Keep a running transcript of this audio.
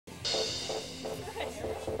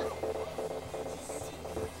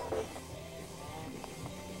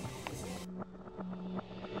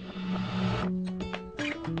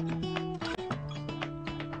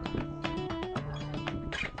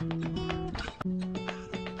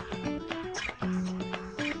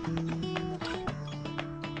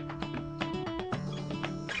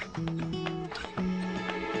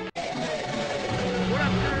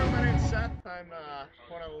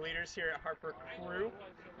leaders here at Harper Cru.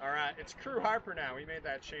 It's Cru Harper now. We made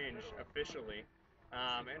that change officially.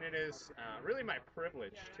 And it is really my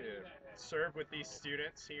privilege to serve with these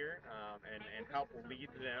students here and help lead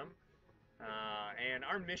them. And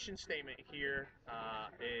our mission statement here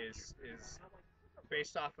is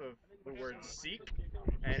based off of the word seek,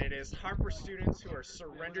 and it is Harper students who are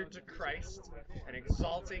surrendered to Christ and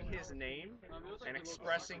exalting His name and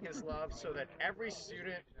expressing His love so that every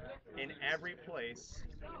student in every place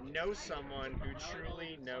knows someone who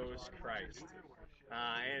truly knows Christ.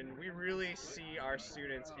 And we really see our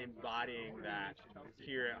students embodying that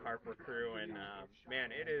here at Harper Cru, and man,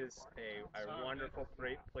 it is a wonderful,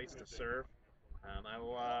 great place to serve. I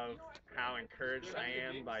love how encouraged I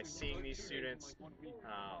am by seeing these students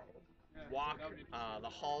uh, walk the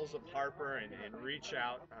halls of Harper and reach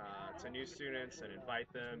out to new students and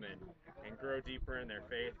invite them and grow deeper in their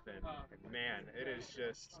faith. And man, it is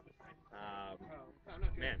just,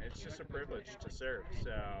 it's just a privilege to serve.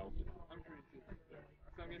 So,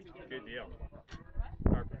 good deal.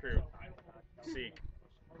 Harper Cru, seek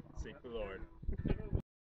the Lord.